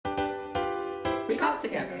We come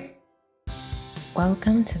together.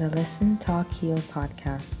 Welcome to the Listen, Talk, Heal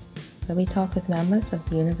podcast, where we talk with members of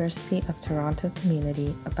the University of Toronto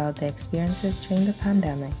community about their experiences during the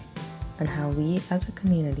pandemic and how we as a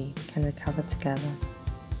community can recover together.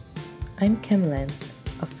 I'm Kim Lin,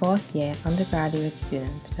 a fourth-year undergraduate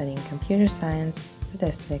student studying computer science,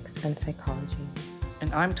 statistics, and psychology.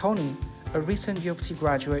 And I'm Tony, a recent U of T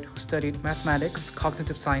graduate who studied mathematics,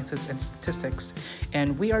 cognitive sciences, and statistics,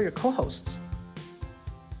 and we are your co-hosts.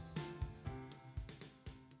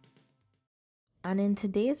 And in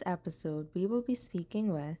today's episode, we will be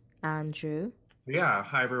speaking with Andrew. Yeah,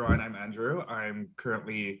 hi everyone, I'm Andrew. I'm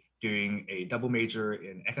currently doing a double major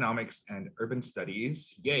in economics and urban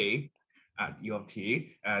studies, yay, at U of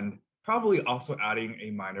T, and probably also adding a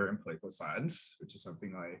minor in political science, which is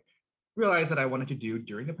something I realized that I wanted to do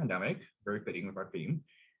during the pandemic, very fitting with our theme.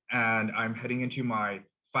 And I'm heading into my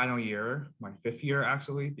final year, my fifth year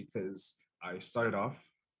actually, because I started off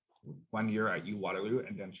 1 year at U Waterloo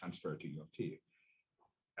and then transferred to U of T.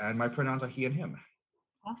 And my pronouns are he and him.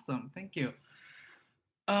 Awesome, thank you.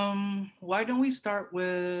 Why don't we start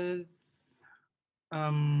with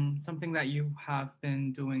something that you have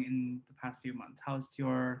been doing in the past few months? How's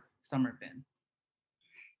your summer been?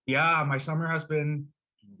 Yeah, my summer has been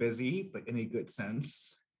busy, but in a good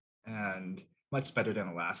sense, and much better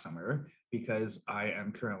than last summer because I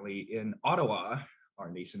am currently in Ottawa, our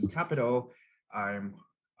nation's capital.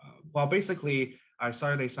 Basically, I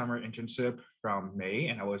started a summer internship from May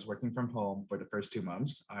and I was working from home for the first 2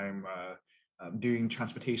 months. I'm doing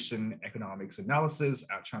transportation economics analysis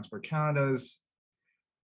at Transport Canada's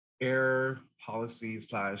air policy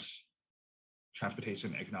slash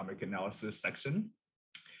transportation economic analysis section.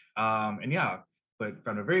 But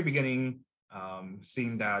from the very beginning,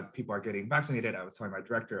 seeing that people are getting vaccinated, I was telling my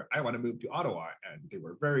director, I want to move to Ottawa, and they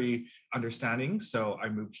were very understanding. So I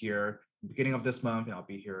moved here beginning of this month, and I'll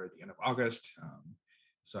be here at the end of August.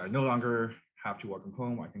 So I no longer have to work from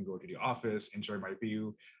home. I can go to the office, enjoy my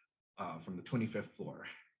view from the 25th floor.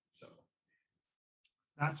 So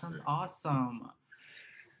that sounds great. Awesome.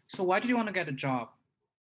 So why did you want to get a job?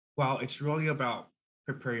 Well, it's really about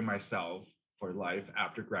preparing myself for life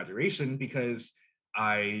after graduation because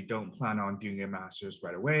I don't plan on doing a master's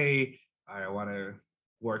right away. I want to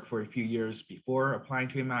work for a few years before applying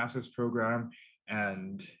to a master's program.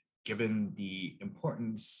 And given the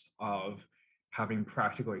importance of having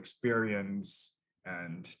practical experience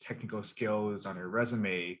and technical skills on your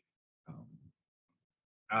resume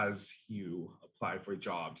as you apply for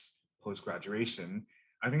jobs post-graduation,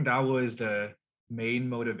 I think that was the main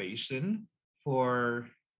motivation for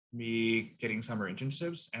me getting summer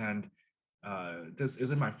internships. And this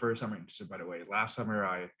isn't my first summer internship, by the way. Last summer,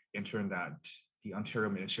 I interned at the Ontario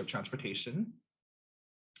Ministry of Transportation.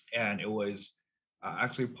 And it was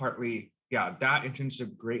actually partly, that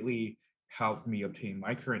internship greatly helped me obtain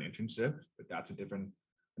my current internship, but that's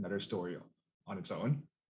another story on its own.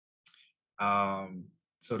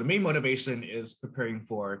 So the main motivation is preparing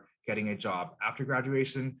for getting a job after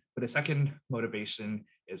graduation, but the second motivation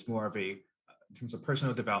is more of in terms of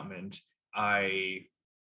personal development. I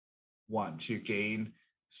want to gain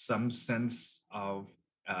some sense of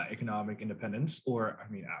economic independence, or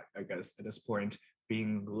I guess at this point,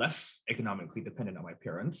 being less economically dependent on my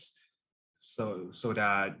parents, so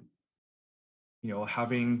that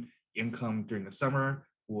having income during the summer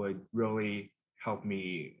would really help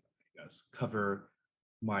me, I guess, cover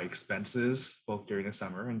my expenses both during the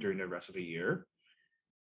summer and during the rest of the year.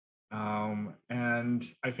 And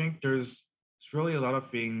I think there's really a lot of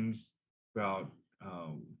things about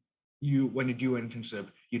when you do an internship,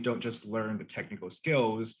 you don't just learn the technical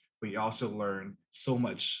skills, but you also learn so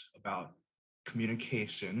much about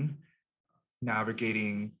communication,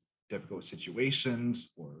 navigating difficult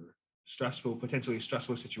situations or potentially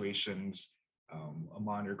stressful situations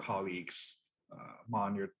among your colleagues,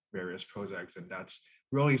 among your various projects. And that's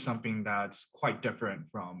really something that's quite different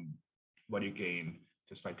from what you gain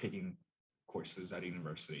just by taking courses at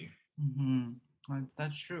university. Mm-hmm.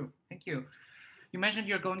 That's true. Thank you. You mentioned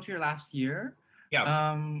you're going to your last year.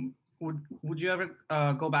 Yeah. Would you ever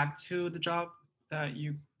go back to the job that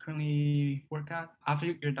you currently work at after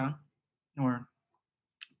you're done, or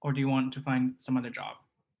do you want to find some other job?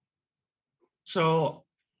 So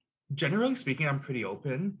generally speaking, I'm pretty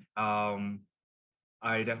open.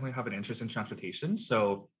 I definitely have an interest in transportation.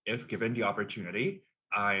 So if given the opportunity,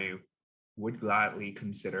 I would gladly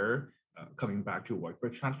consider coming back to work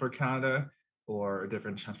with Transport Canada or a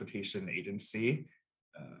different transportation agency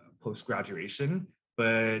post-graduation.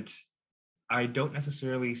 But I don't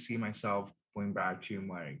necessarily see myself going back to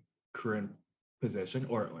my current position,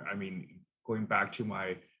 or going back to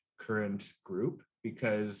my current group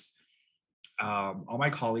because all my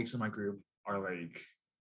colleagues in my group are like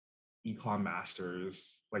econ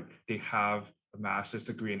masters. Like they have a master's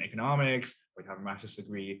degree in economics, or they have a master's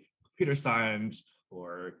degree in computer science,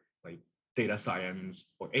 or like data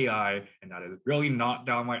science or AI, and that is really not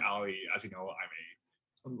down my alley. As you know,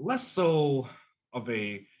 I'm a less so of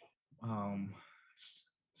a um,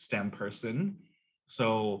 STEM person,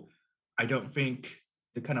 so I don't think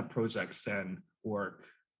the kind of projects and work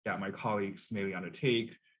that my colleagues may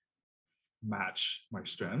undertake match my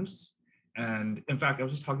strengths. And in fact, I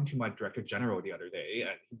was just talking to my director general the other day,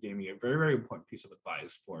 and he gave me a very, very important piece of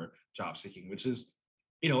advice for job seeking, which is,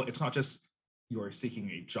 it's not just you're seeking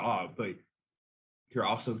a job, but you're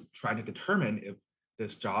also trying to determine if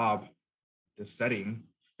this job, this setting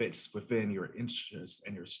fits within your interests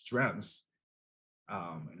and your strengths.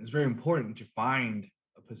 And it's very important to find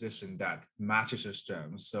a position that matches your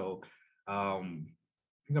strengths. So I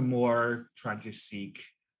think I'm more trying to seek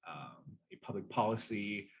a public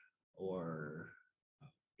policy or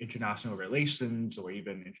international relations or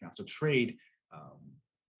even international trade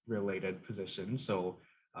related positions. So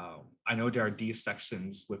I know there are these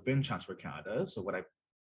sections within Transport Canada. So what I've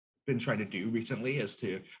been trying to do recently is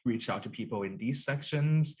to reach out to people in these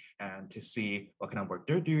sections and to see what kind of work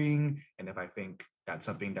they're doing, and if I think that's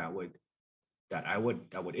something that would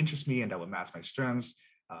interest me and that would match my strengths.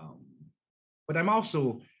 Um, but I'm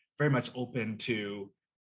also very much open to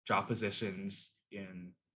job positions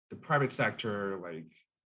in the private sector, like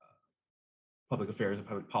public affairs and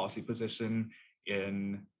public policy position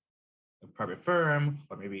in a private firm,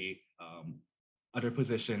 or maybe other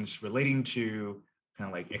positions relating to kind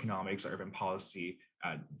of like economics or urban policy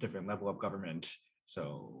at different level of government.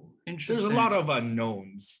 So there's a lot of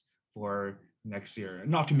unknowns for next year.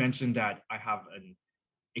 Not to mention that I have an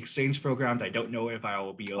exchange program that I don't know if I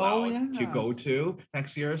will be allowed to go to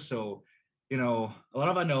next year. So, a lot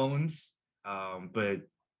of unknowns. But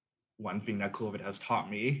one thing that COVID has taught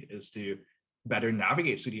me is to better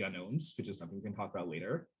navigate through the unknowns, which is something we can talk about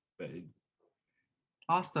later. But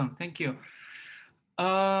awesome, thank you.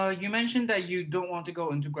 You mentioned that you don't want to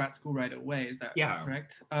go into grad school right away. Is that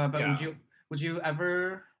correct? But would you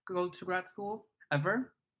ever go to grad school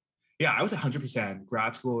ever? Yeah, I was 100%.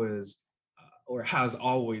 Grad school is or has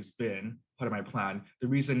always been part of my plan.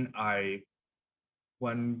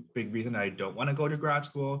 One big reason I don't want to go to grad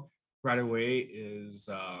school right away is,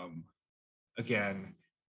 again,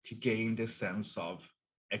 to gain this sense of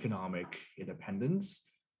economic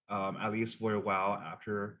independence, at least for a while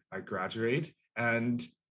after I graduate. And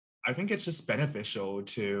I think it's just beneficial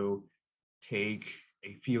to take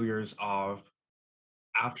a few years off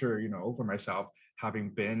after, for myself, having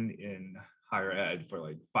been in higher ed for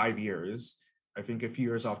like 5 years. I think a few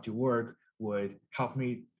years off to work would help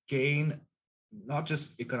me gain not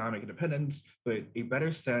just economic independence, but a better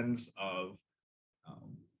sense of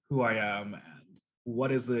who I am and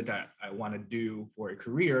what is it that I want to do for a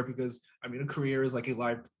career. Because I mean, a career is like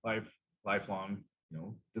a lifelong,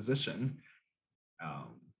 decision.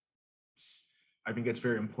 I think it's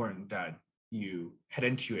very important that you head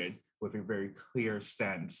into it with a very clear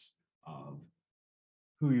sense of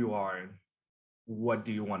who you are and what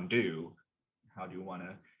do you want to do. How do you want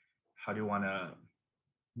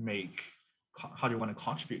to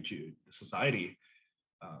contribute to the society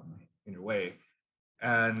in a way?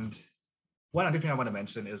 And one other thing I want to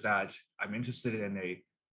mention is that I'm interested in a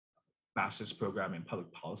master's program in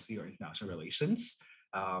public policy or international relations.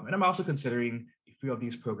 And I'm also considering a few of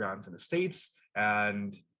these programs in the States,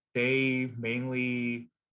 and they mainly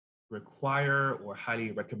require or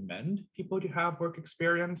highly recommend people to have work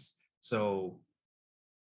experience. So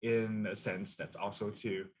in a sense, that's also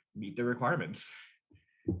to meet the requirements.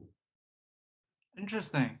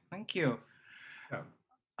 Interesting. Thank you. Yeah.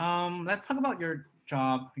 Let's talk about your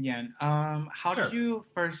job again. How did you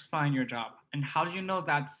first find your job, and how did you know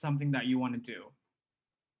that's something that you want to do?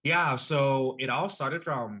 Yeah, so it all started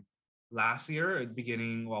from last year at the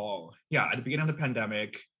beginning. At the beginning of the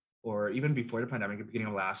pandemic, or even before the pandemic, at the beginning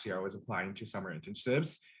of last year, I was applying to summer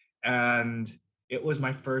internships, and it was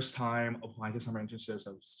my first time applying to summer internships.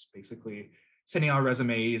 I was basically sending out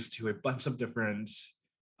resumes to a bunch of different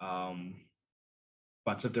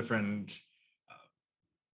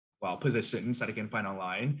positions that I can find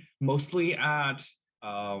online, mostly at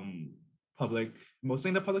mostly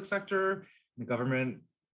in the public sector, in the government.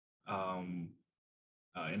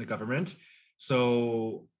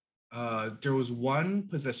 So there was one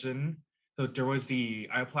position. So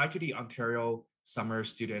I applied to the Ontario Summer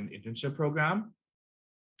Student Internship Program,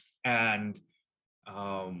 and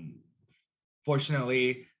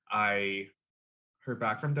fortunately, I heard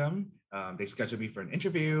back from them, they scheduled me for an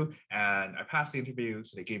interview, and I passed the interview,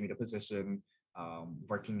 so they gave me the position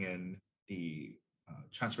working in the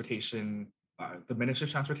transportation, the Ministry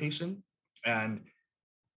of Transportation, and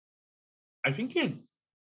I think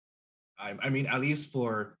I mean, at least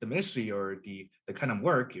for the ministry or the kind of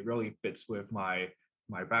work, it really fits with my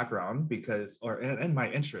background because, or and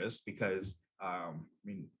my interests because, I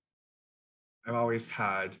mean, I've always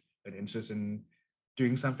had an interest in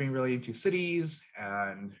doing something relating to cities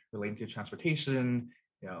and relating to transportation.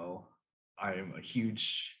 You know, I'm a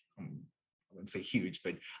huge, I wouldn't say huge,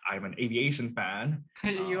 but I'm an aviation fan.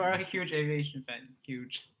 You are a huge aviation fan,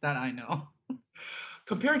 huge, that I know.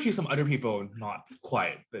 Compared to some other people, not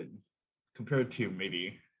quite, but compared to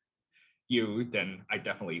maybe you, then I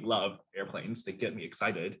definitely love airplanes. They get me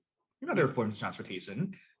excited. Other forms of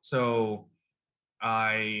transportation. So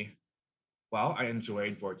I I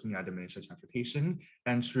enjoyed working at the Ministry of Transportation.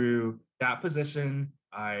 And through that position,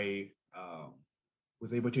 I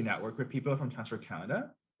was able to network with people from Transport Canada.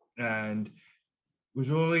 And it was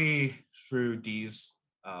really through these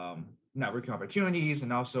networking opportunities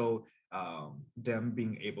and also them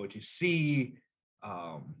being able to see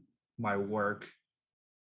my work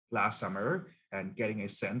last summer and getting a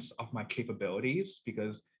sense of my capabilities,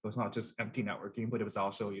 because it was not just empty networking, but it was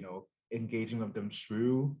also, you know, engaging with them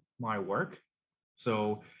through my work.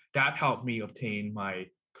 So that helped me obtain my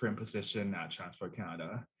current position at Transport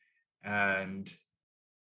Canada. And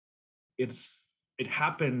it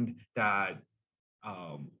happened that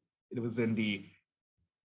it was in the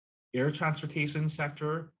air transportation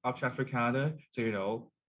sector of Transport Canada. So, you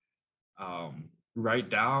know, write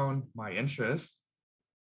down my interests.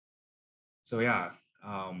 So yeah,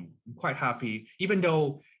 I'm quite happy, even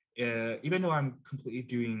though I'm completely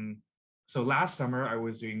doing. So last summer I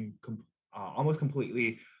was doing almost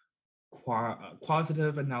completely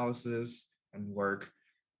qualitative analysis and work,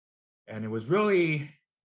 and it was really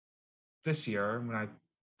this year when I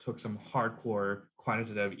took some hardcore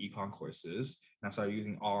quantitative econ courses and I started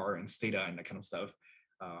using R and Stata and that kind of stuff,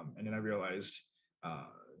 and then I realized,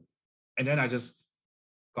 and then I just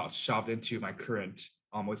got shoved into my current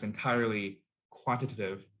almost entirely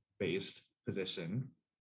quantitative based position.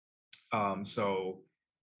 So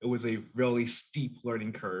it was a really steep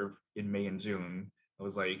learning curve in May and June. I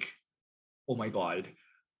was like, oh my God,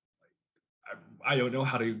 I don't know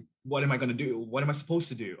what am I going to do? What am I supposed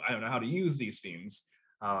to do? I don't know how to use these things.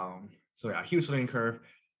 So yeah, huge learning curve.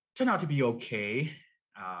 Turned out to be okay.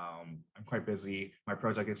 I'm quite busy. My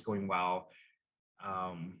project is going well.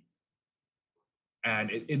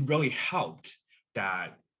 And it really helped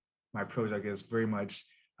that my project is very much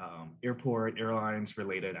airport, airlines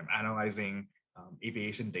related. I'm analyzing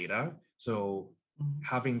aviation data. So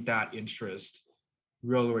having that interest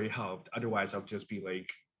really helped. Otherwise, I'll just be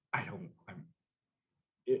like,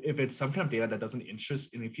 if it's some kind of data that doesn't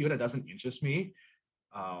interest, in a field that doesn't interest me,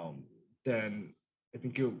 then I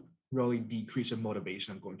think it'll really decrease the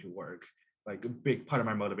motivation of going to work. Like a big part of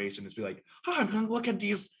my motivation is be like, oh, I'm going to look at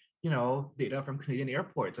these, you know, data from Canadian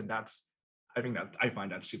airports. And I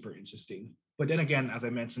find that super interesting. But then again, as I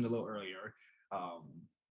mentioned a little earlier,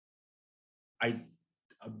 I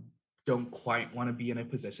don't quite want to be in a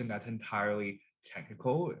position that's entirely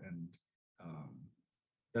technical and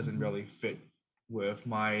doesn't really fit with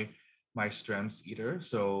my strengths either.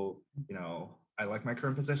 So, you know, I like my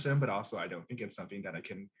current position, but also I don't think it's something that I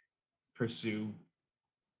can pursue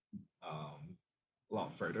a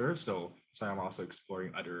lot further. So I'm also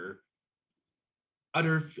exploring other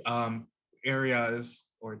areas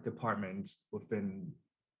or departments within,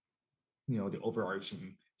 you know, the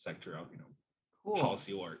overarching sector of, you know,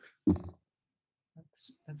 policy work.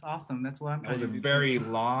 That's awesome. That's what I'm trying to do. That was a very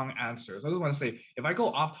long answer. So I just want to say, if I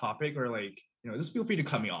go off topic or like, you know, just feel free to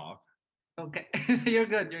cut me off. Okay, you're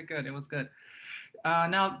good. You're good. It was good.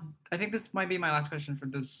 Now, I think this might be my last question for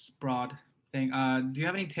this broad thing. Do you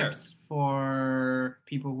have any tips for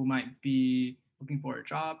people who might be looking for a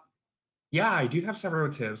job? Yeah, I do have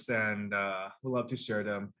several tips, and would love to share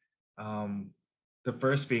them. The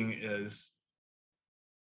first thing is,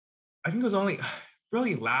 I think it was only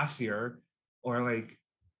really last year, or like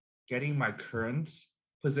getting my current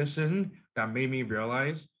position, that made me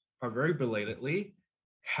realize, very belatedly,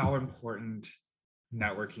 how important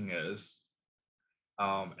networking is.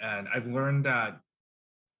 And I've learned that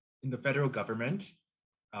in the federal government,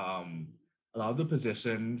 a lot of the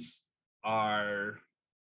positions are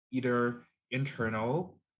either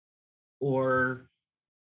internal or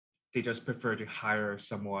they just prefer to hire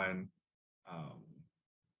someone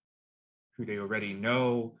who they already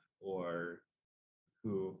know or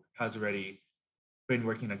who has already been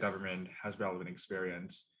working in the government, has relevant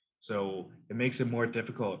experience. So it makes it more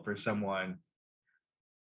difficult for someone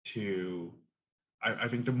to, I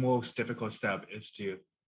think the most difficult step is to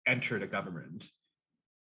enter the government.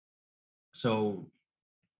 So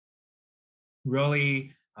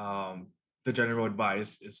really, the general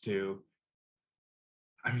advice is to,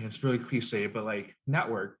 I mean, it's really cliche, but like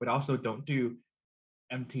network, but also don't do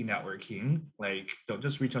empty networking. Like, don't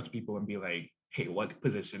just reach out to people and be like, hey, what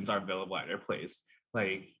positions are available at your place?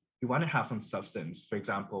 Like, you want to have some substance. For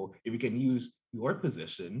example, if you can use your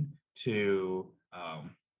position to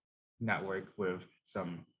network with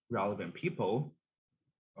some relevant people.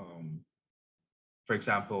 For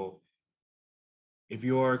example, if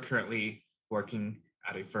you're currently working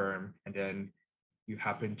at a firm and then you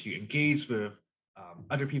happen to engage with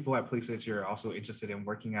other people at places you're also interested in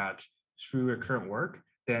working at through your current work,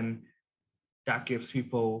 then that gives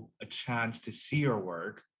people a chance to see your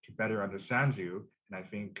work, to better understand you, and I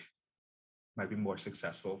think might be more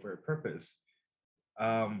successful for a purpose.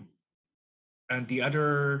 And the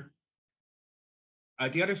other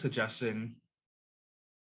suggestion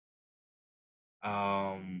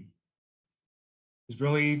is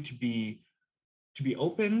really to be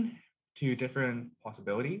open to different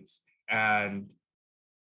possibilities and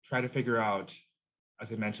try to figure out,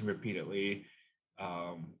 as I mentioned repeatedly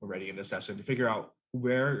already in the session, to figure out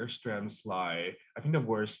where your strengths lie. I think the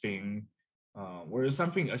worst thing, or a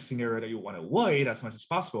scenario that you want to avoid as much as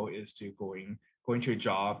possible, is to going to a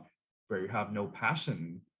job where you have no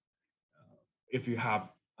passion. If you have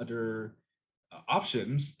other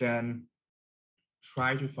options, then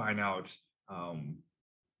try to find out.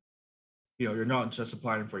 You're not just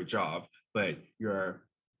applying for a job, but you're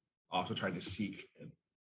also trying to seek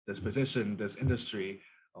this position, this industry,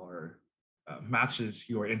 or matches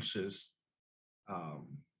your interests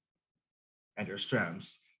and your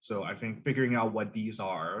strengths. So I think figuring out what these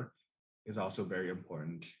are is also very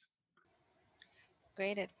important.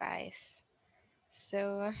 Great advice.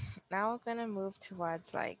 So now we're gonna move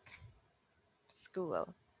towards like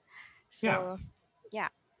school. Yeah. So yeah.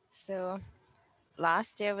 So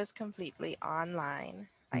last year was completely online.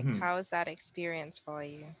 Like, Mm-hmm. how was that experience for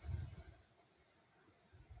you?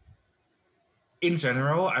 In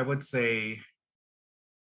general, I would say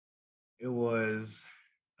it was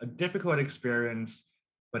a difficult experience,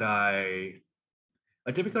 but a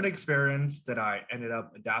difficult experience that I ended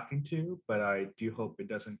up adapting to, but I do hope it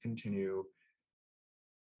doesn't continue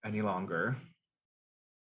any longer.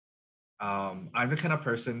 I'm the kind of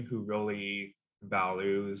person who really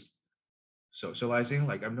values socializing.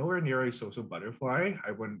 Like, I'm nowhere near a social butterfly.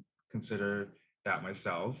 I wouldn't consider that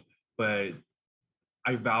myself, but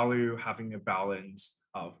I value having a balance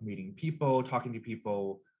of meeting people, talking to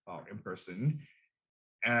people in person,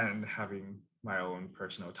 and having my own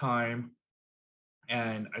personal time.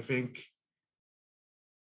 And I think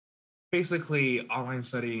basically online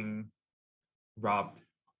studying robbed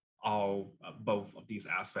both of these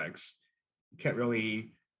aspects. You can't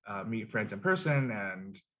really meet friends in person,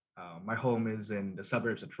 and my home is in the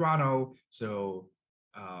suburbs of Toronto, so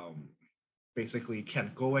um, basically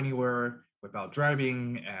can't go anywhere without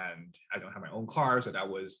driving, and I don't have my own car, so that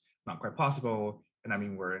was not quite possible. And I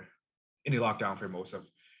mean, we're in a lockdown for most of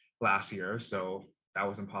last year, so that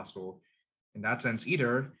wasn't possible in that sense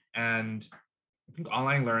either. And I think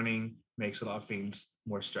online learning makes a lot of things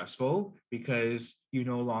more stressful because you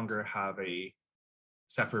no longer have a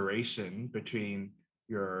separation between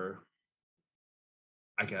your,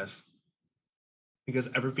 I guess, because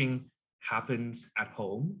everything happens at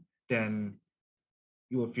home, then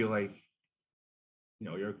you will feel like,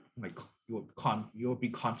 you're like, you will be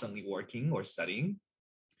constantly working or studying.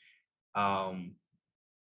 Um,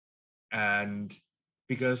 and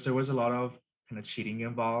because there was a lot of kind of cheating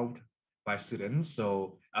involved by students,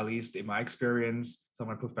 so at least in my experience, some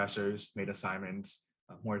of my professors made assignments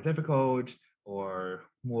more difficult or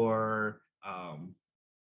more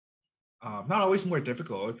not always more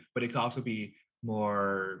difficult, but it could also be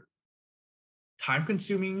more time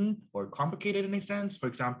consuming or complicated in a sense. For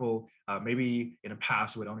example, maybe in the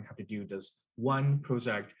past, we would only have to do this one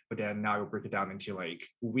project, but then now you'll break it down into like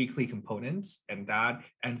weekly components, and that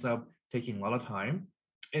ends up taking a lot of time.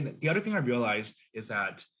 And the other thing I realized is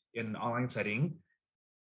that in an online setting,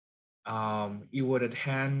 you would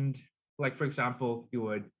attend, like, for example, you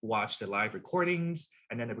would watch the live recordings,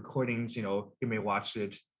 and then the recordings, you may watch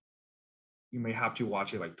it, you may have to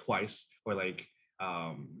watch it like twice or like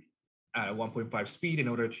at 1.5 speed in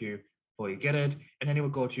order to fully get it. And then it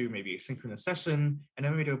would go to maybe a synchronous session, and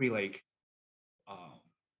then maybe it'll be like,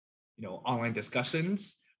 online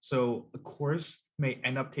discussions. So a course may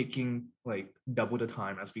end up taking like double the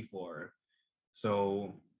time as before.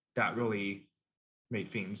 So that really made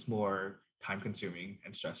things more time consuming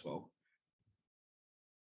and stressful.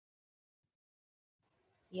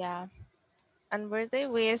 Yeah. And were there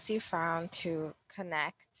ways you found to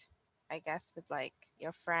connect, I guess, with like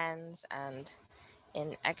your friends and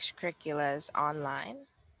in extracurriculars online?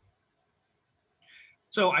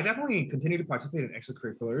 So I definitely continue to participate in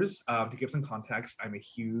extracurriculars. To give some context, I'm a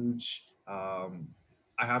huge, I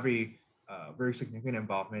have a very significant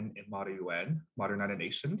involvement in Modern UN, Modern United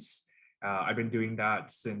Nations. I've been doing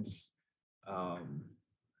that um,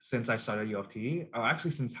 since I started U of T,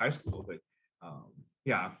 actually since high school, but um,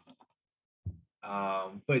 yeah.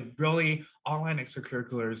 But really, online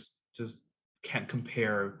extracurriculars just can't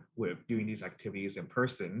compare with doing these activities in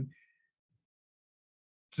person.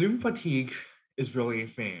 Zoom fatigue is really a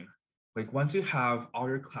thing. Like once you have all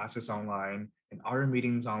your classes online and all your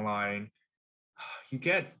meetings online, you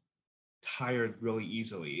get tired really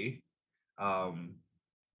easily. Um,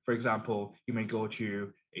 for example, you may go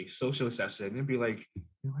to a social session and be like,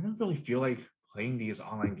 I don't really feel like playing these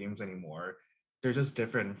online games anymore. They're just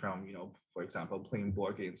different from, for example, playing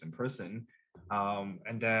board games in person.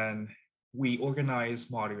 And then we organize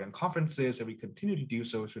modern conferences and we continue to do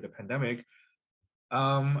so through the pandemic.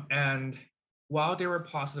 And while there were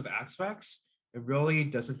positive aspects, it really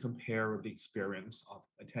doesn't compare with the experience of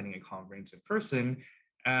attending a conference in person.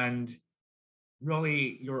 And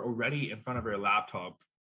really, you're already in front of your laptop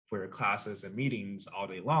for your classes and meetings all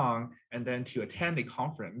day long. And then to attend a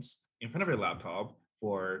conference in front of your laptop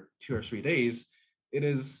for 2 or 3 days, it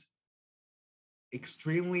is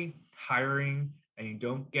extremely tiring and you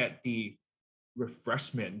don't get the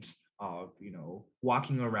refreshment of,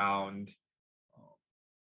 walking around,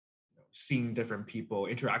 seeing different people,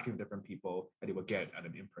 interacting with different people that you would get at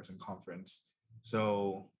an in-person conference.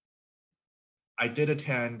 So I did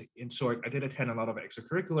attend, in short, I did attend a lot of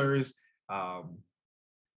extracurriculars,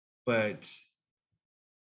 but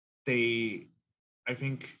I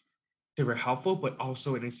think they were helpful, but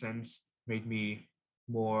also in a sense made me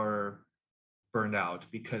more burned out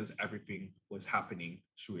because everything was happening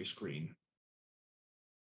through a screen.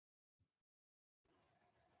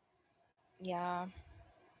 Yeah.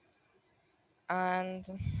 And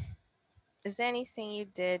is there anything you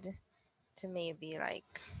did to maybe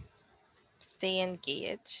like stay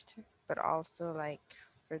engaged, but also like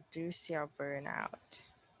reduce your burnout?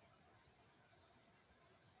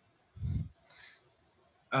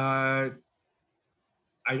 I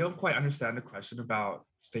don't quite understand the question about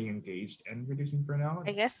staying engaged and reducing burnout.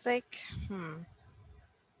 I guess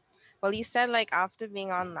well, you said like after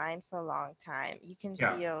being online for a long time, you can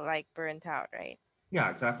feel like burnt out, right? Yeah,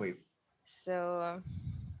 exactly. So,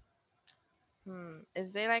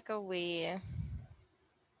 is there like a way,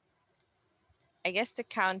 I guess, to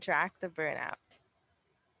counteract the burnout,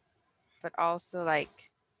 but also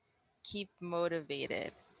like keep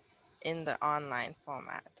motivated in the online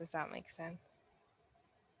format? Does that make sense?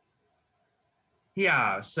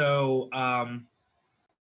 Yeah. So I'm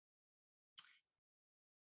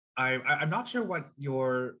not sure what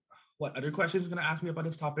other questions you're going to ask me about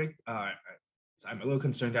this topic. I'm a little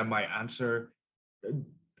concerned that the answer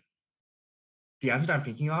that I'm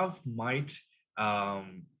thinking of might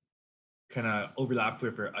kind of overlap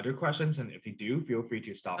with your other questions, and if they do, feel free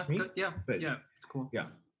to stop me. Good. Yeah, but yeah, it's cool. Yeah.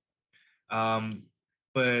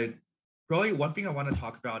 But really, one thing I want to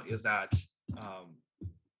talk about is that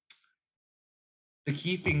the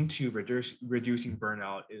key thing to reducing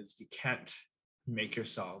burnout is you can't make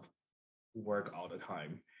yourself work all the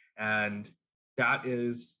time. And that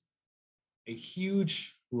is a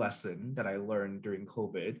huge lesson that I learned during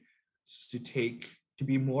COVID, to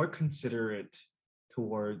be more considerate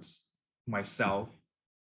towards myself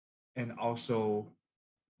and also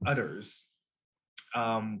others.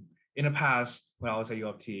 In the past, when I was at U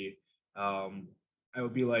of T, I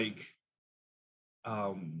would be like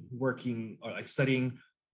working or like studying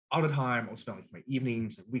all the time. I would spend like my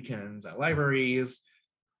evenings and weekends at libraries.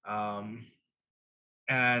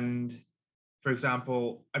 And for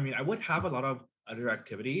example, I mean, I would have a lot of other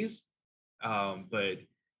activities, but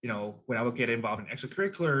when I would get involved in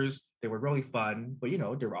extracurriculars, they were really fun, but they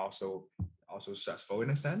were also stressful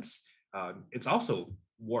in a sense. It's also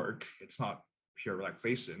work. It's not pure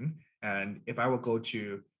relaxation. And if I would go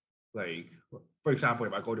to, like, for example,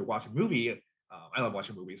 if I go to watch a movie, I love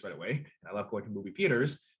watching movies, by the way. And I love going to movie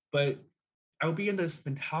theaters, but I would be in this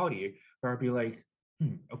mentality where I'd be like,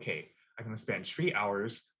 okay, I'm going to spend 3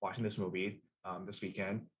 hours watching this movie this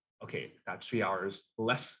weekend. Okay, that's 3 hours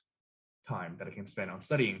less time that I can spend on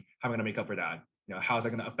studying. How am I going to make up for that? How is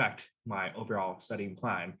that going to affect my overall studying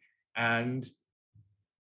plan? And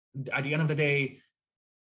at the end of the day,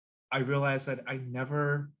 I realized that I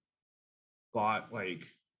never got like,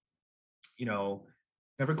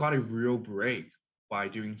 never got a real break by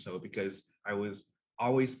doing so, because I was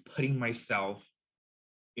always putting myself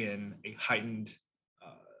in a heightened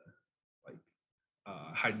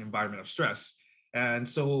heightened environment of stress. And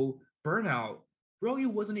so burnout really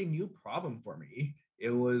wasn't a new problem for me.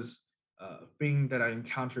 It was a thing that I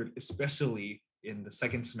encountered, especially in the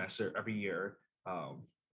second semester every year.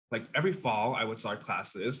 Like every fall, I would start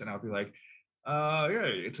classes and I'll be like, yeah,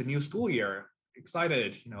 it's a new school year.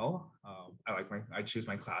 Excited, I choose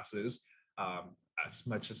my classes as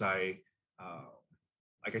much as I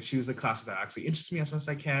choose the classes that actually interest me as much as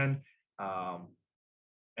I can.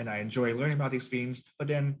 And I enjoy learning about these things. But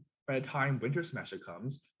then by the time winter semester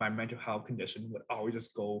comes, my mental health condition would always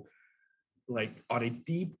just go like on a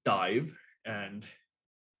deep dive. And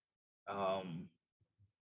and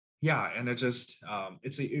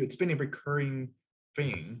it's been a recurring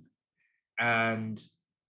thing. And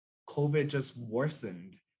COVID just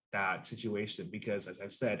worsened that situation, because as I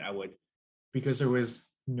said, because there was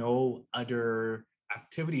no other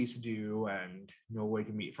activities to do and no way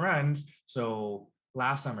to meet friends. So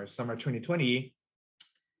last summer 2020,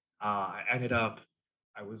 I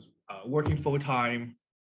was working full time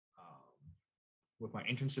with my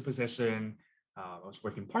internship position. I was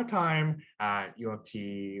working part time at U of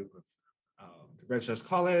T with the Registrar's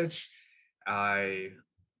College. I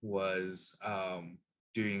was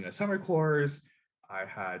doing a summer course. I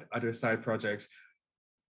had other side projects,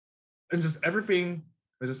 and just everything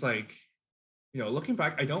was just like, looking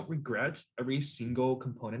back, I don't regret every single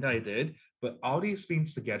component that I did, but all these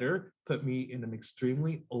things together put me in an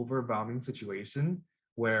extremely overwhelming situation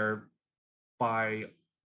where by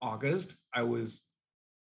August, I was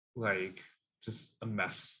like just a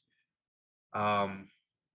mess. And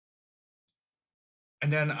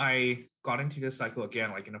then I got into this cycle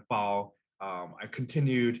again, like in the fall. I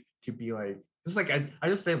continued to be like, just like I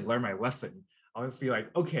just say learn my lesson. I'll just be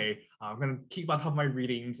like, okay, I'm gonna keep on top of my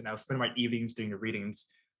readings, and I'll spend my evenings doing the readings.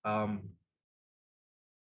 But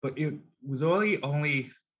it was really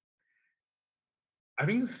only, I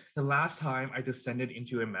think the last time I descended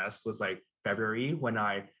into a mess was like February, when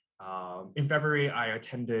in February, I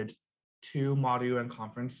attended 2 module and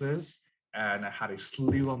conferences, and I had a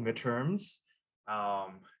slew of midterms.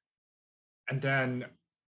 And then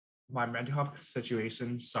my mental health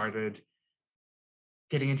situation started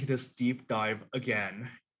getting into this deep dive again,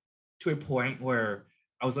 to a point where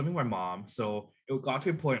I was living with my mom. So it got to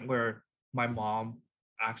a point where my mom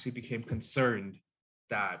actually became concerned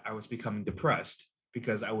that I was becoming depressed,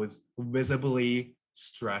 because I was visibly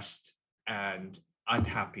stressed and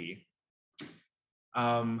unhappy.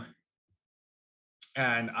 And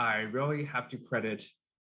I really have to credit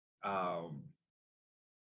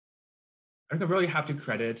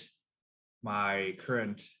my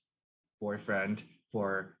current boyfriend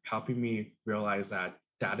for helping me realize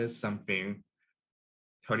that is something.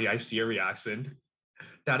 Tony, I see a reaction.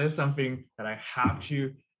 That is something that I have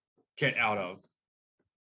to get out of.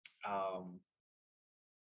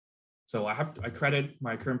 So I credit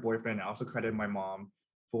my current boyfriend. I also credit my mom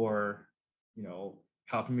for,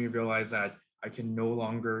 helping me realize that I can no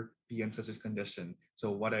longer be in such a condition.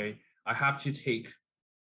 So I have to take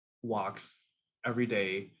walks every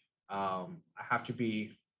day. I have to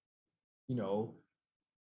be,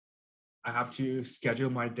 I have to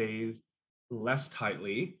schedule my days less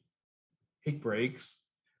tightly, take breaks,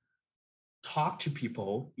 talk to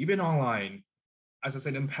people, even online. As I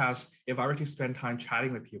said in the past, if I were to spend time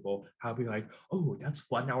chatting with people, I'll be like, oh,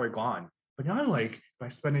 that's 1 hour gone. But now I'm like, if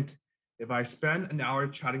I spend an hour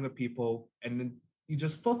chatting with people, and then you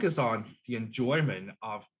just focus on the enjoyment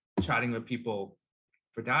of chatting with people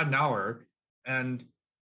for that an hour, and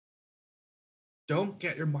don't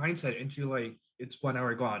get your mindset into like, it's 1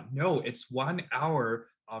 hour gone. No, it's 1 hour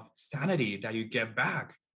of sanity that you get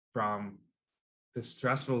back from the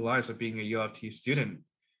stressful lives of being a U of T student.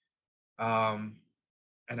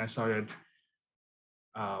 And I started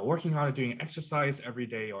working on doing exercise every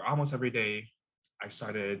day or almost every day. I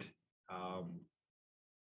started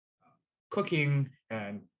cooking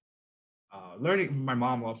and learning. My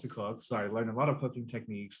mom loves to cook, so I learned a lot of cooking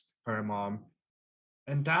techniques from my mom.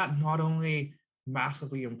 And that not only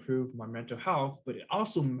massively improved my mental health, but it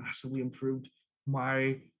also massively improved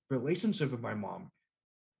my relationship with my mom.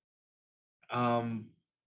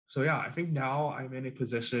 So yeah, I think now I'm in a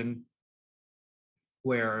position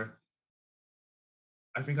where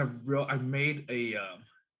I think I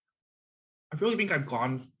really think I've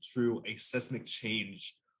gone through a seismic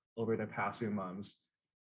change over the past few months,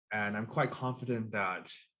 and I'm quite confident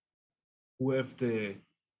that with the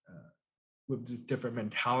different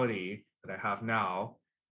mentality that I have now,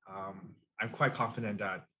 I'm quite confident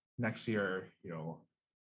that next year,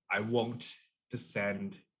 I won't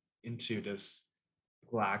descend into this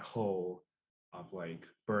black hole of like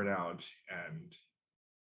burnout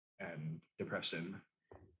and depression.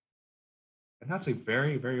 And that's a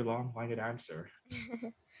very, very long-winded answer.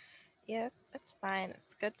 Yeah, that's fine.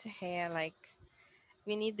 It's good to hear. Like,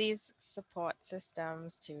 we need these support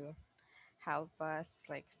systems to help us,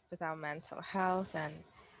 like, with our mental health and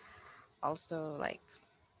also, like,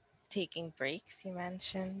 taking breaks, you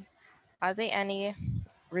mentioned. Are there any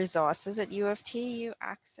resources at U of T you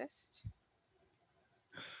accessed?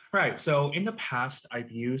 Right. So in the past,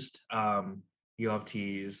 I've used U of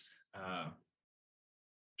T's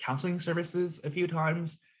counseling services a few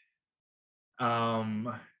times,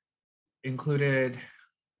 included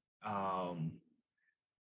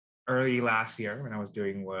early last year when I was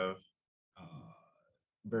doing with a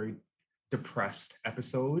very depressed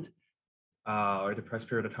episode or depressed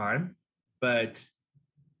period of time. But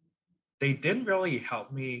they didn't really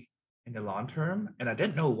help me in the long term. And I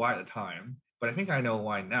didn't know why at the time, but I think I know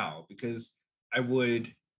why now because I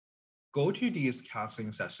would go to these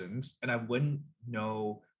counseling sessions and I wouldn't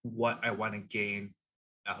know what I want to gain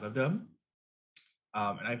out of them.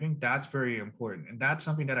 And I think that's very important. And that's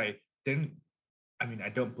something that I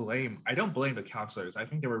don't blame the counselors. I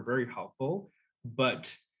think they were very helpful,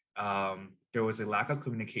 but there was a lack of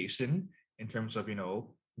communication in terms of,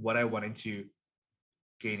 what I wanted to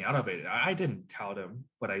gain out of it. I didn't tell them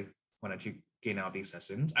what I wanted to gain out of these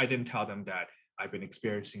sessions. I didn't tell them that I've been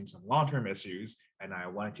experiencing some long-term issues and I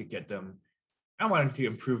wanted to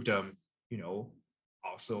improve them,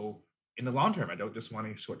 also in the long term. I don't just want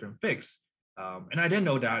a short-term fix. And I didn't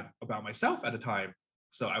know that about myself at the time.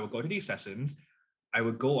 So I would go to these sessions. I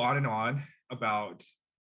would go on and on about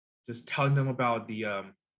just telling them about the,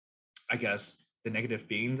 I guess, the negative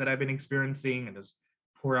feelings that I've been experiencing and just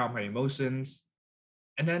pour out my emotions.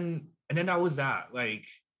 And then that was that. Like,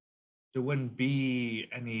 there wouldn't be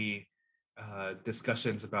any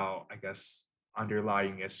discussions about, I guess,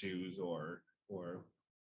 underlying issues or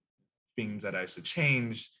things that I should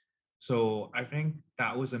change. So I think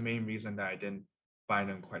that was the main reason that I didn't find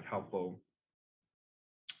them quite helpful.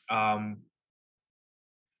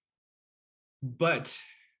 But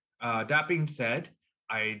that being said,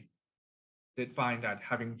 I did find that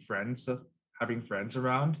having friends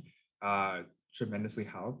around tremendously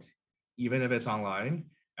helped, even if it's online.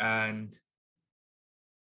 And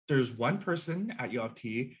there's one person at U of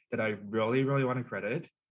T that I really, really want to credit,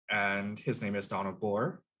 and his name is Donald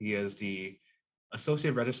Bohr. He is the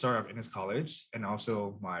associate registrar of Innis College and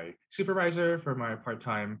also my supervisor for my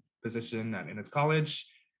part-time position at Innis College.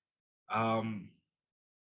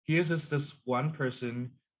 He is just this one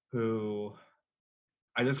person who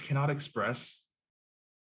I just cannot express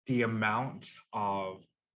the amount of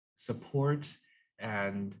support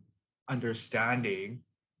and understanding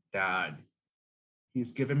that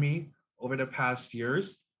he's given me over the past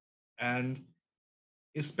years. And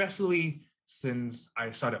especially since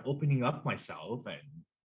I started opening up myself and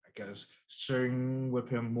I guess sharing with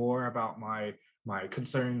him more about my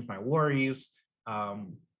concerns, my worries.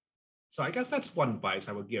 So I guess that's one advice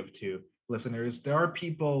I would give to listeners. There are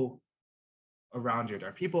people around you, there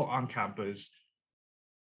are people on campus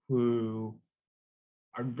who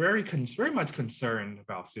are very much concerned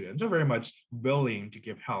about students, are very much willing to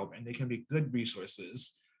give help, and they can be good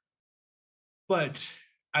resources. But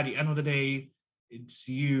at the end of the day, it's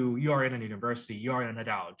you are in a university, you are an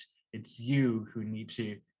adult. It's you who need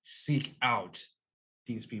to seek out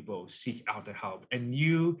these people, seek out the help, and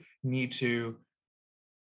you need to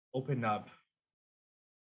open up.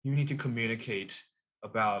 You need to communicate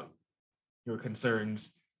about your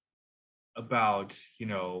concerns, about,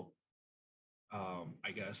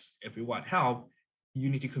 I guess if you want help, you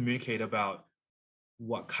need to communicate about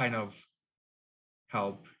what kind of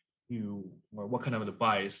help or what kind of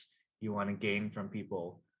advice you want to gain from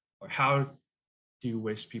people, or how do you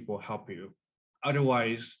wish people help you.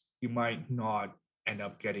 Otherwise, you might not end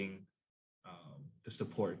up getting the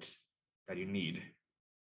support that you need.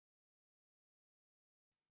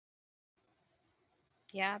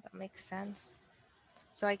 Yeah, that makes sense.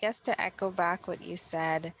 So I guess to echo back what you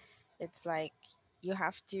said, it's like you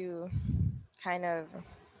have to kind of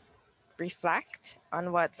reflect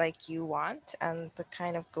on what like you want and the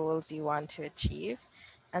kind of goals you want to achieve,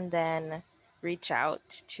 and then reach out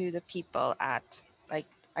to the people at, like,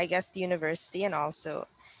 I guess the university and also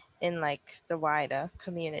in like the wider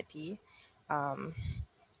community, um,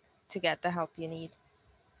 to get the help you need.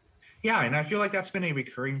 Yeah, and I feel like that's been a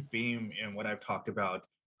recurring theme in what I've talked about.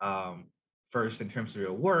 First, in terms of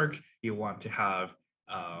your work, you want to have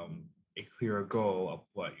a clearer goal of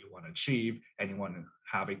what you want to achieve, and you want to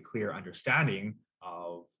have a clear understanding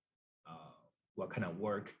of what kind of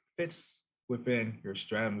work fits within your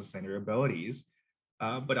strengths and your abilities,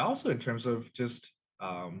 but also in terms of just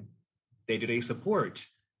day-to-day support.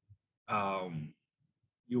 Um,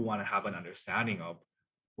 you want to have an understanding of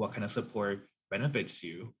what kind of support benefits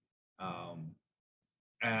you, um,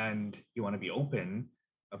 and you want to be open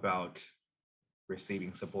about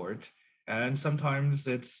receiving support. And sometimes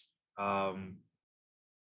it's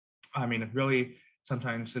really,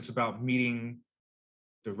 sometimes it's about meeting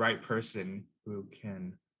the right person who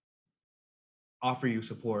can offer you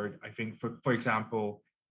support. I think, for example,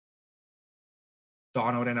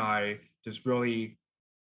 Donald and I just really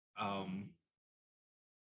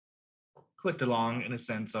clicked along in a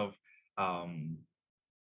sense of,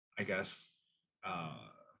 I guess,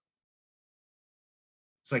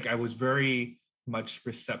 it's like I was very much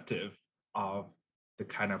receptive of the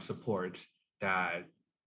kind of support that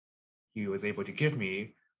he was able to give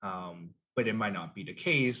me, but it might not be the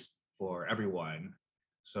case for everyone.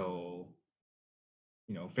 So,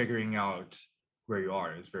 figuring out where you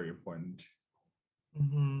are is very important.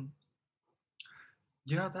 Mm-hmm.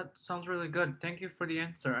 Yeah, that sounds really good. Thank you for the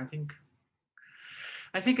answer. I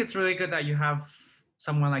think it's really good that you have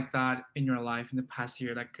someone like that in your life in the past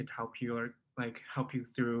year that could help you or like help you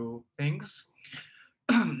through things.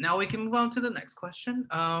 Now we can move on to the next question.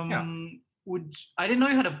 I didn't know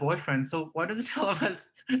you had a boyfriend, so why don't you tell us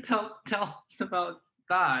about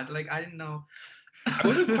that? Like I didn't know. I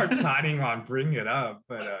wasn't quite planning on bringing it up,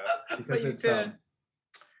 but because it's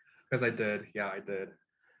because I did. Yeah, I did.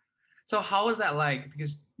 So how was that like?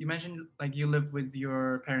 Because you mentioned like you lived with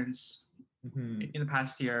your parents in the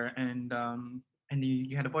past year, and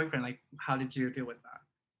you had a boyfriend. Like, how did you deal with that?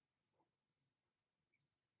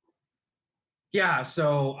 Yeah,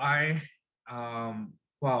 so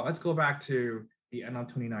let's go back to the end of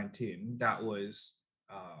 2019. That was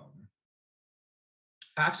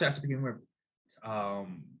actually, as to begin with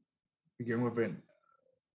it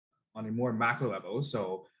on a more macro level.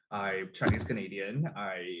 So I'm Chinese Canadian.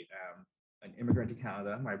 I am an immigrant to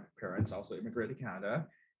Canada. My parents also immigrated to Canada,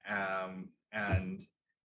 and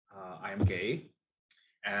I am gay.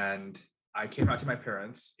 And I came out to my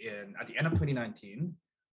parents at the end of 2019,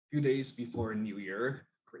 a few days before New Year.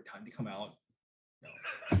 Great time to come out.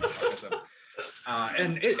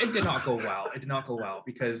 And it did not go well. It did not go well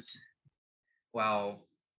because, well,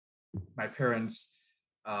 my parents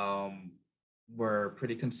were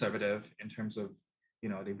pretty conservative in terms of,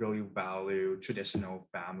 they really value traditional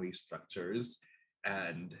family structures,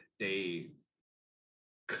 and they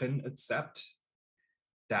couldn't accept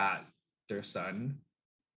that their son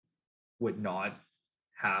would not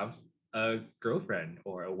have a girlfriend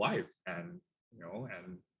or a wife and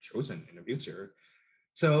chosen in the future.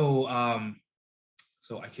 So I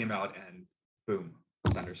came out and boom,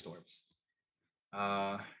 thunderstorms.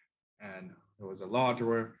 And there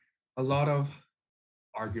were a lot of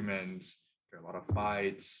arguments, there were a lot of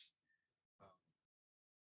fights.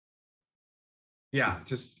 Yeah,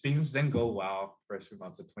 just things didn't go well first few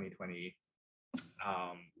months of 2020.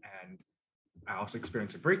 And I also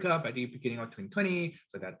experienced a breakup at the beginning of 2020,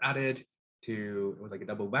 so that added to, it was like a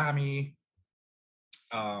double whammy.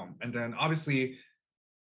 And then obviously,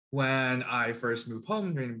 when I first moved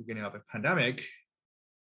home during the beginning of the pandemic,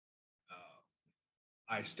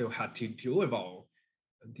 I still had to deal with all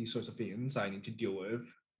these sorts of things I need to deal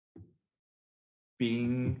with.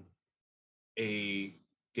 Being a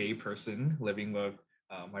gay person living with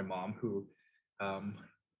my mom, who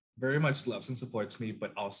very much loves and supports me,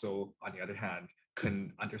 but also, on the other hand,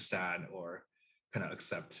 couldn't understand or kind of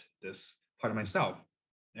accept this part of myself.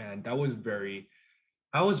 And I was very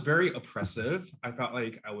oppressive. I felt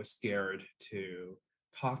like I was scared to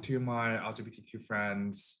talk to my LGBTQ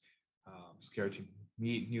friends, scared to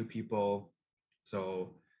meet new people.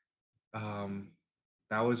 So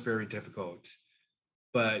that was very difficult.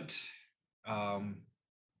 But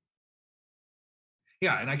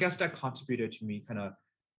yeah, and I guess that contributed to me kind of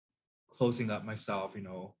closing up myself,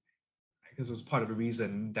 because it was part of the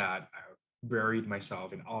reason that I buried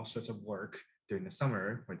myself in all sorts of work during the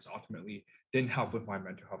summer, which ultimately didn't help with my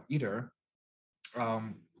mental health either.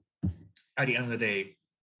 At the end of the day,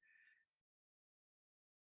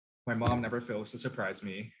 my mom never fails to surprise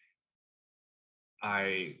me.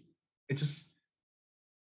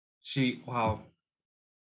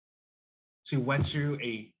 She went through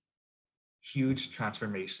a huge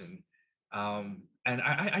transformation. And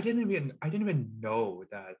I didn't even know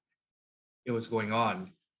that it was going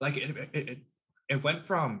on. Like it went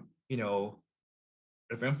from,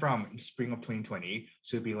 spring of 2020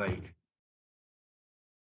 to be like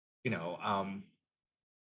you know,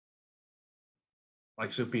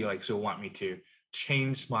 like she'll want me to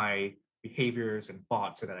change my behaviors and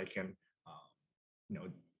thoughts so that I can, you know,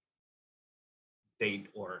 date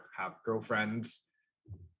or have girlfriends.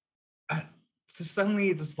 So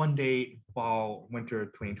suddenly, this one day, fall, winter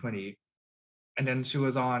 2020, and then she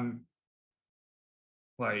was on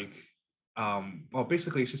like, well,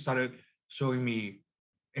 basically, she started showing me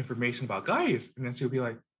information about guys, and then she'll be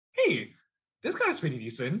like, "Hey, this guy's pretty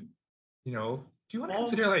decent. You know, do you want to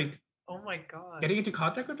consider like, oh my god, getting into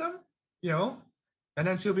contact with them? You know?" And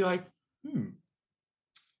then she'll be like,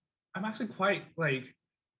 I'm actually quite like,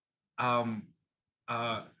 um,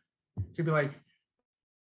 uh, she'll be like,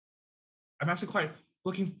 I'm actually quite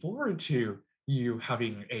looking forward to you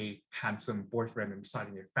having a handsome boyfriend and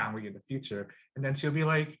starting a family in the future. And then she'll be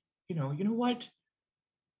like, you know what?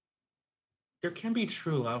 There can be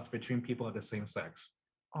true love between people of the same sex.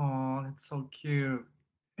 Oh, that's so cute.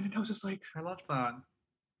 And then I was just like, I love that.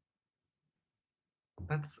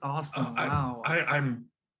 That's awesome. Wow.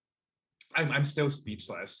 I'm still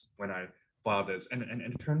speechless when I thought this. And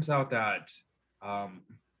it turns out that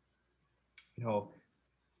you know,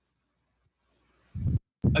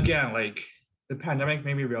 again, like the pandemic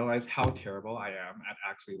made me realize how terrible I am at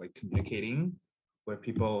actually like communicating with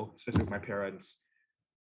people, especially with my parents.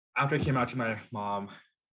 After I came out to my mom,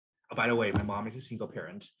 oh, by the way, my mom is a single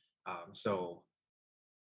parent. So,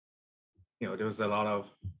 there was a lot of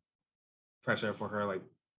pressure for her, like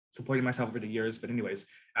supporting myself over the years. But anyways,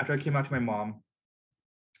 after I came out to my mom,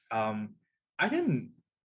 I didn't,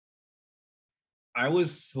 I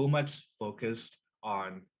was so much focused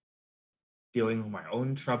on dealing with my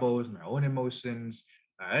own troubles, my own emotions.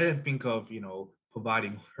 I didn't think of,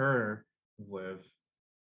 providing her with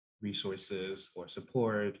resources or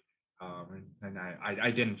support. And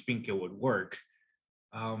I didn't think it would work.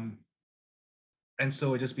 Um, and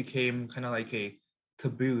so it just became kind of like a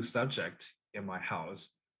taboo subject in my house.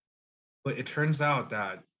 But it turns out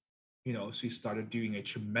that, she started doing a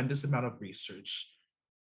tremendous amount of research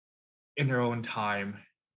in her own time.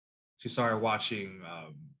 She started watching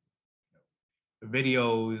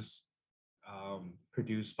videos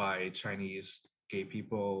produced by Chinese gay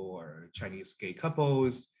people or Chinese gay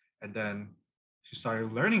couples. And then she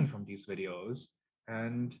started learning from these videos.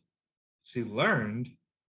 And she learned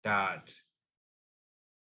that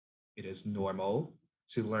it is normal.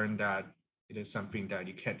 She learned that it is something that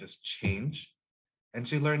you can't just change. And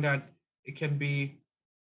she learned that it can be,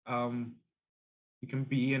 you can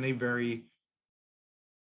be in a very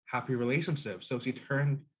happy relationship. So she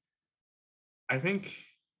turned, I think,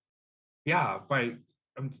 yeah, but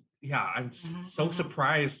I'm so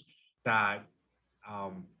surprised that,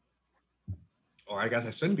 or I guess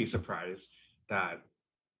I shouldn't be surprised that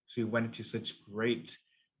she went to such great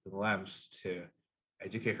lengths to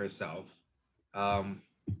educate herself.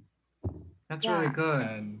 That's really good.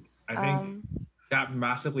 And I think that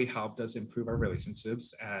massively helped us improve our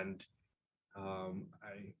relationships. And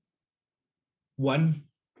one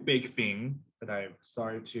big thing that I've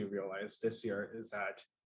started to realize this year is that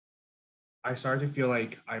I started to feel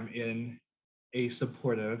like I'm in a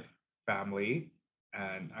supportive family.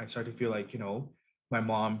 And I started to feel like, my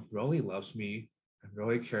mom really loves me and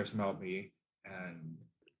really cares about me. And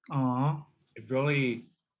it really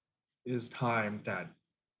is time that,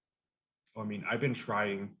 I've been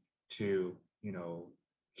trying to,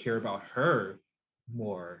 care about her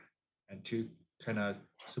more and to kind of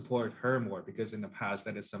support her more, because in the past,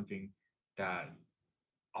 that is something that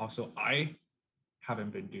also I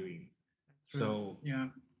haven't been doing. So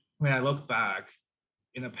when I look back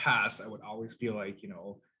in the past, I would always feel like,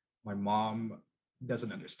 my mom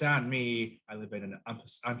doesn't understand me. I live in an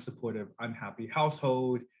unsupportive, unhappy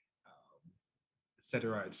household, et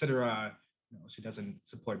cetera, et cetera. She doesn't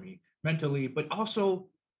support me mentally, but also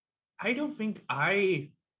I don't think I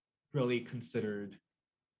really considered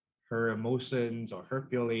her emotions or her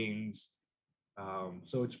feelings.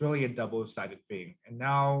 So it's really a double-sided thing. And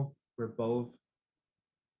now we're both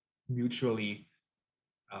mutually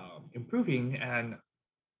improving, and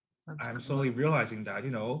I'm slowly realizing that,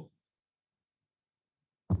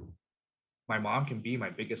 my mom can be my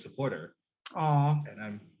biggest supporter.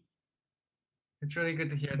 And it's really good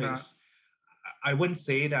to hear that. I wouldn't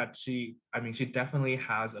say that she definitely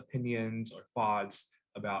has opinions or thoughts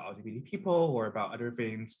about LGBT people or about other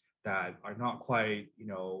things that are not quite,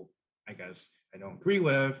 I guess I don't agree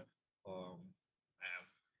with.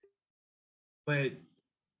 But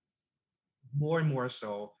more and more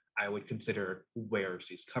so, I would consider where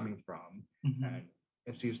she's coming from. And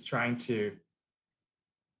if she's trying to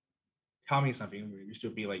tell me something, we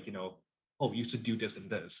should be like, oh, you should do this and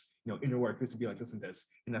this. In your work, you should be like this and this.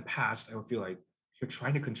 In the past, I would feel like you're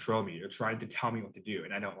trying to control me. You're trying to tell me what to do,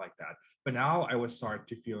 and I don't like that. But now I would start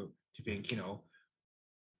to think,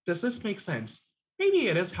 does this make sense? Maybe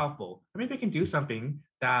it is helpful. Or maybe I can do something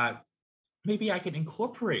that maybe I can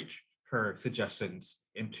incorporate her suggestions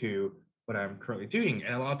into what I'm currently doing.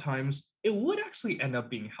 And a lot of times it would actually end up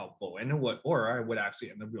being helpful, and or I would actually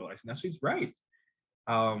end up realizing that she's right.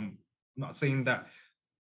 I'm not saying that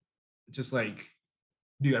just like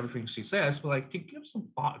do everything she says, but like to give some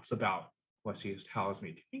thoughts about what she tells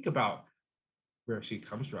me, to think about where she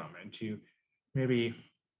comes from, and to maybe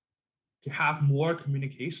to have more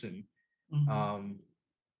communication.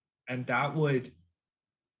 And that would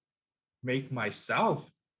make myself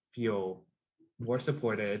feel more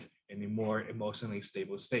supported in a more emotionally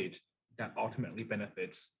stable state that ultimately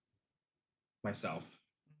benefits myself.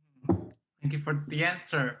 Thank you for the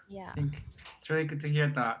answer. Yeah. I think it's really good to hear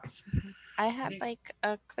that. I had like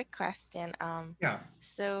a quick question. Yeah.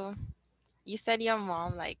 So you said your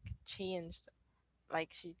mom like changed, like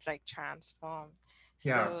she like transformed.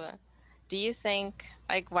 Yeah. So do you think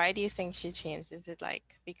like why do you think she changed? Is it like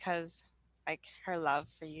because like her love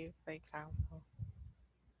for you, for example?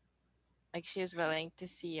 Like she was willing to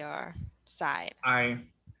see your side.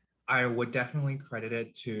 I would definitely credit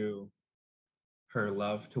it to her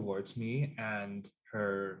love towards me and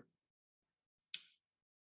her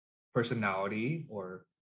personality or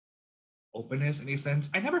openness in a sense.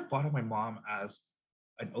 I never thought of my mom as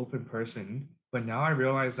an open person, but now I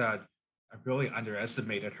realize that I really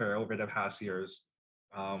underestimated her over the past years.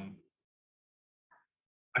 I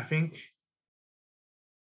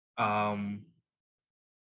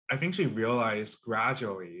think she realized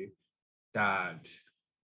gradually that,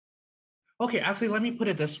 okay, actually, let me put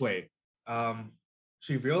it this way.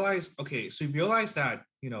 She realized that,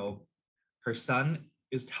 her son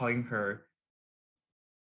is telling her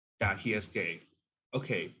that he is gay.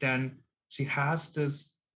 Okay, then she has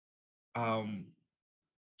this, how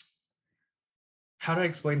do I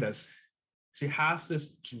explain this? She has this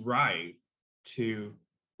drive to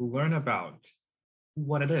learn about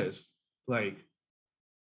what it is. Like,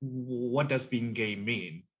 what does being gay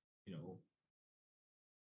mean?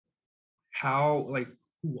 How, like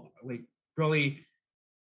really,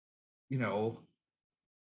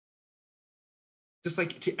 just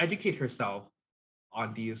like to educate herself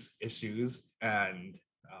on these issues and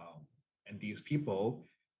these people.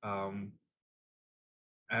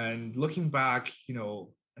 And looking back,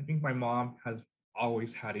 I think my mom has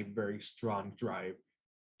always had a very strong drive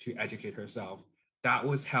to educate herself. That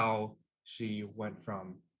was how she went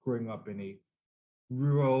from growing up in a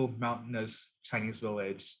rural, mountainous Chinese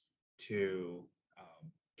village to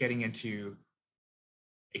getting into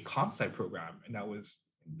a comp sci program. And that was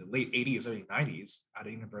in the late 80s, early 90s at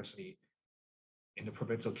a university in the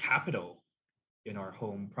provincial capital in our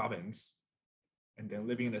home province. And then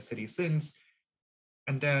living in the city since.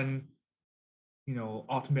 And then,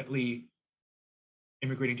 ultimately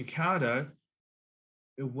immigrating to Canada,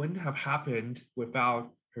 it wouldn't have happened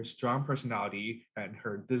without her strong personality and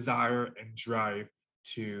her desire and drive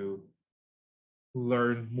to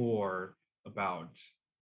learn more about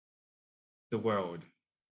the world.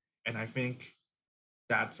 And I think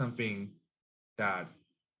that's something that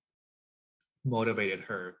motivated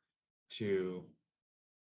her to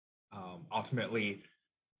ultimately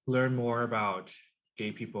learn more about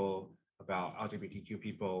gay people, about LGBTQ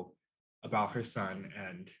people, about her son,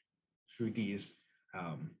 and through these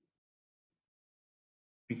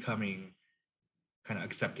becoming kind of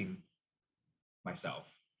accepting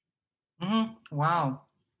myself. Wow.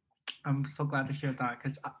 I'm so glad to hear that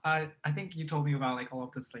because I think you told me about like all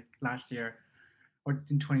of this like last year or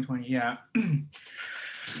in 2020. Yeah.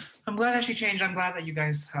 I'm glad that she changed. I'm glad that you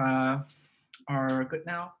guys are good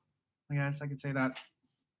now. I guess I could say that.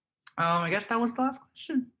 I guess that was the last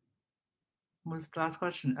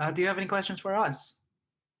question. Do you have any questions for us?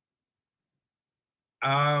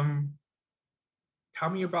 Tell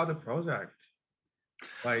me about the project.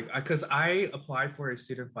 Like, because I applied for a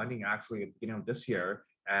student funding actually at the beginning of this year,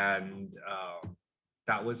 and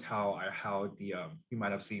that was how I held the. You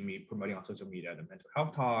might have seen me promoting on social media the mental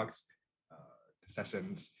health talks, the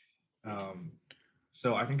sessions.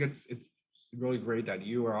 So I think it's really great that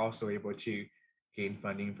you are also able to gain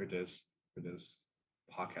funding for this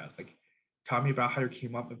podcast. Like, tell me about how you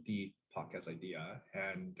came up with the podcast idea,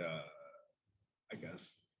 and I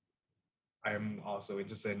guess I'm also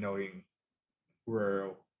interested in knowing where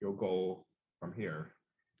you'll go from here.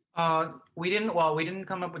 We didn't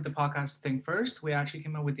come up with the podcast thing first. We actually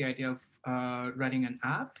came up with the idea of writing an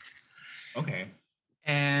app. Okay.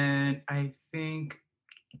 And I think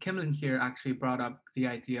Kimlin here actually brought up the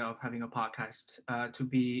idea of having a podcast to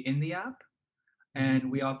be in the app.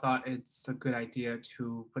 And we all thought it's a good idea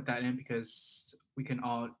to put that in because we can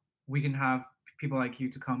have people like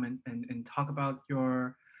you to come and talk about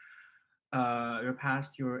your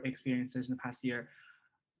past, your experiences in the past year.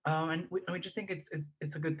 And we just think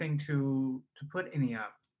it's a good thing to put in the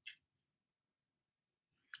app.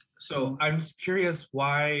 So I'm just curious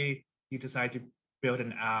why you decided to build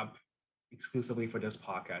an app exclusively for this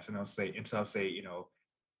podcast, and instead of say,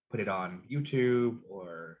 put it on YouTube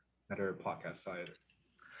or another podcast site.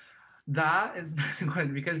 That is nice and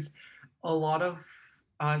question because a lot of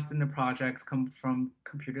us in the projects come from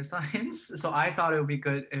computer science. So I thought it would be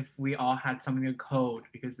good if we all had something to code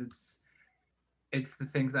because it's the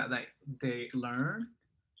things that like they learn.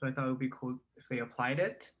 So I thought it would be cool if they applied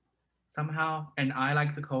it somehow. And I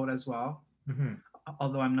like to code as well,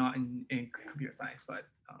 although I'm not in computer science. But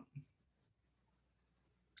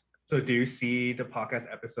so do you see the podcast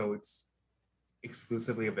episodes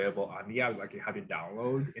exclusively available on the app? Like you have to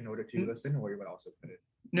download in order to listen, or you would also put it?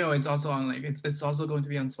 No, it's also on like it's also going to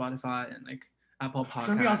be on Spotify and like Apple Podcasts. It's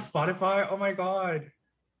gonna be on Spotify. Oh my god!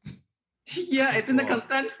 Yeah, it's in the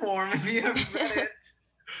consent form. If you haven't read it,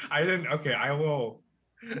 I didn't. Okay, I will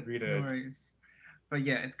read it. No worries. But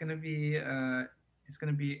yeah, it's gonna be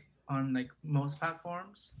on like most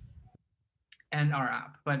platforms and our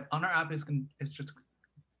app. But on our app, it's just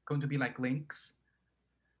going to be like links.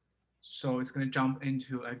 So it's going to jump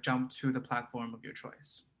to the platform of your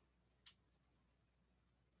choice.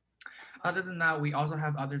 Other than that, we also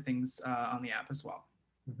have other things on the app as well.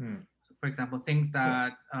 So for example, things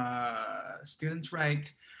that students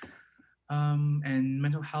write and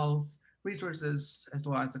mental health resources, as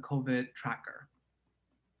well as a COVID tracker.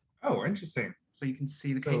 Oh, interesting. So you can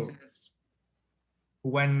see the cases.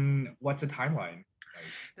 What's the timeline?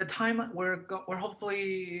 The time we're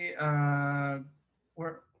hopefully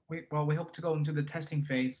we hope to go into the testing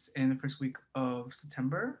phase in the first week of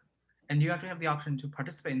September, and you actually have the option to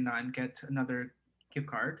participate in that and get another gift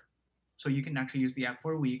card. So you can actually use the app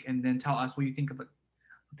for a week and then tell us what you think of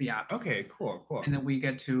the app. Okay, cool. And then we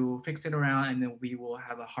get to fix it around, and then we will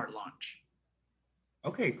have a hard launch.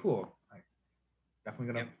 Okay, cool. I'm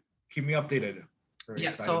definitely gonna keep me updated. Very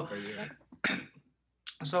excited for you.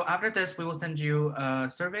 So after this, we will send you a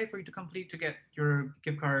survey for you to complete to get your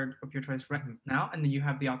gift card of your choice right now, and then you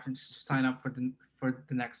have the option to sign up for the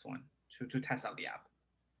next one to test out the app.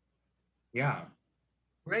 Yeah.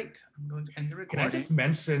 Great. I'm going to end the recording. Can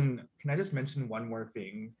I just mention one more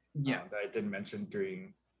thing? Yeah. That I didn't mention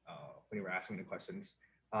during when you were asking the questions.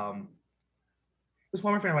 There's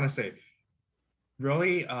one more thing I want to say.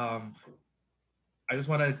 Really, I just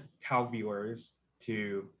want to tell viewers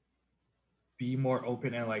to be more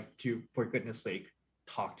open and for goodness sake,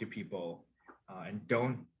 talk to people and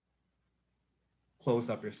don't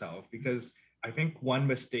close up yourself, because I think one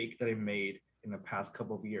mistake that I made in the past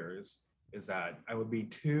couple of years is that I would be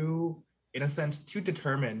too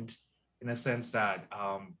determined in a sense that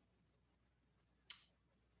I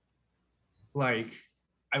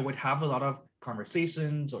would have a lot of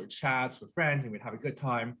conversations or chats with friends and we'd have a good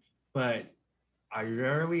time, but I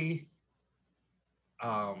rarely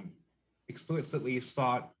explicitly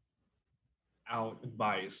sought out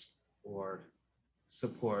advice or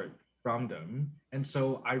support from them. And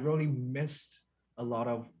so I really missed a lot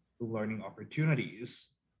of learning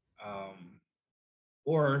opportunities.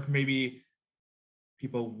 Or maybe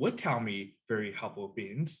people would tell me very helpful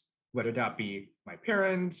things, whether that be my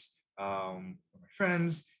parents or my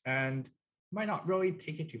friends, and might not really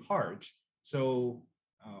take it too hard. So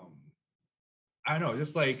I don't know,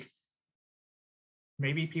 just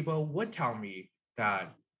maybe people would tell me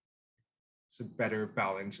that to better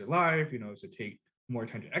balance your life, to take more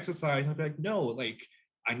time to exercise. I'd be like, no,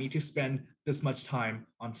 I need to spend this much time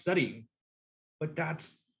on studying. But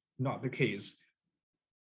that's not the case.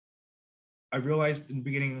 I realized in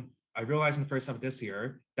the first half of this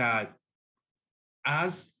year that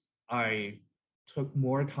as I took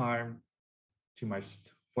more time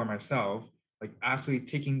for myself, actually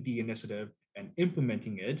taking the initiative and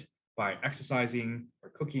implementing it by exercising or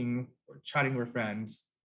cooking or chatting with friends,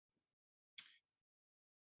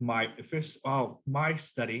 my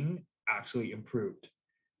studying actually improved.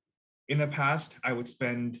 In the past,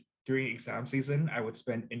 during exam season, I would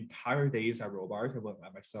spend entire days at Rollbars. I wouldn't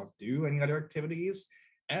let myself do any other activities.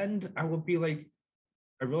 And I would be I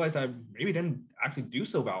realized I maybe didn't actually do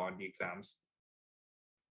so well on the exams.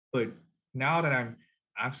 But now that I'm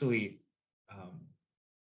actually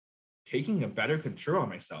taking a better control of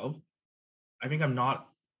myself, I think I'm not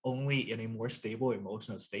only in a more stable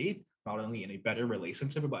emotional state, not only in a better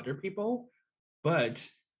relationship with other people, but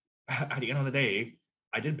at the end of the day,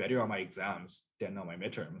 I did better on my exams than on my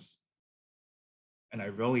midterms. And I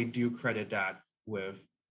really do credit that with,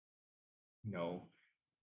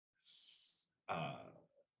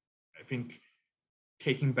 I think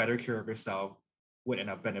taking better care of yourself would only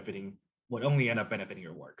end up benefiting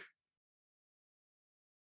your work.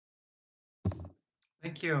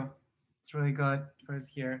 Thank you. It's really good for us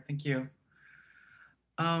here. Thank you.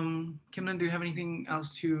 Kimlin, do you have anything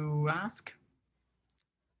else to ask?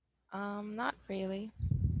 Not really.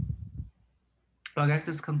 Well, guys,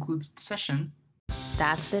 this concludes the session.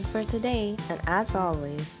 That's it for today, and as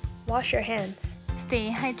always, wash your hands, stay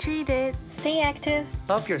hydrated, stay active,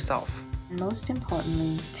 love yourself. And most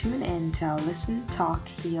importantly, tune in to our Listen, Talk,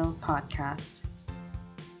 Heal podcast.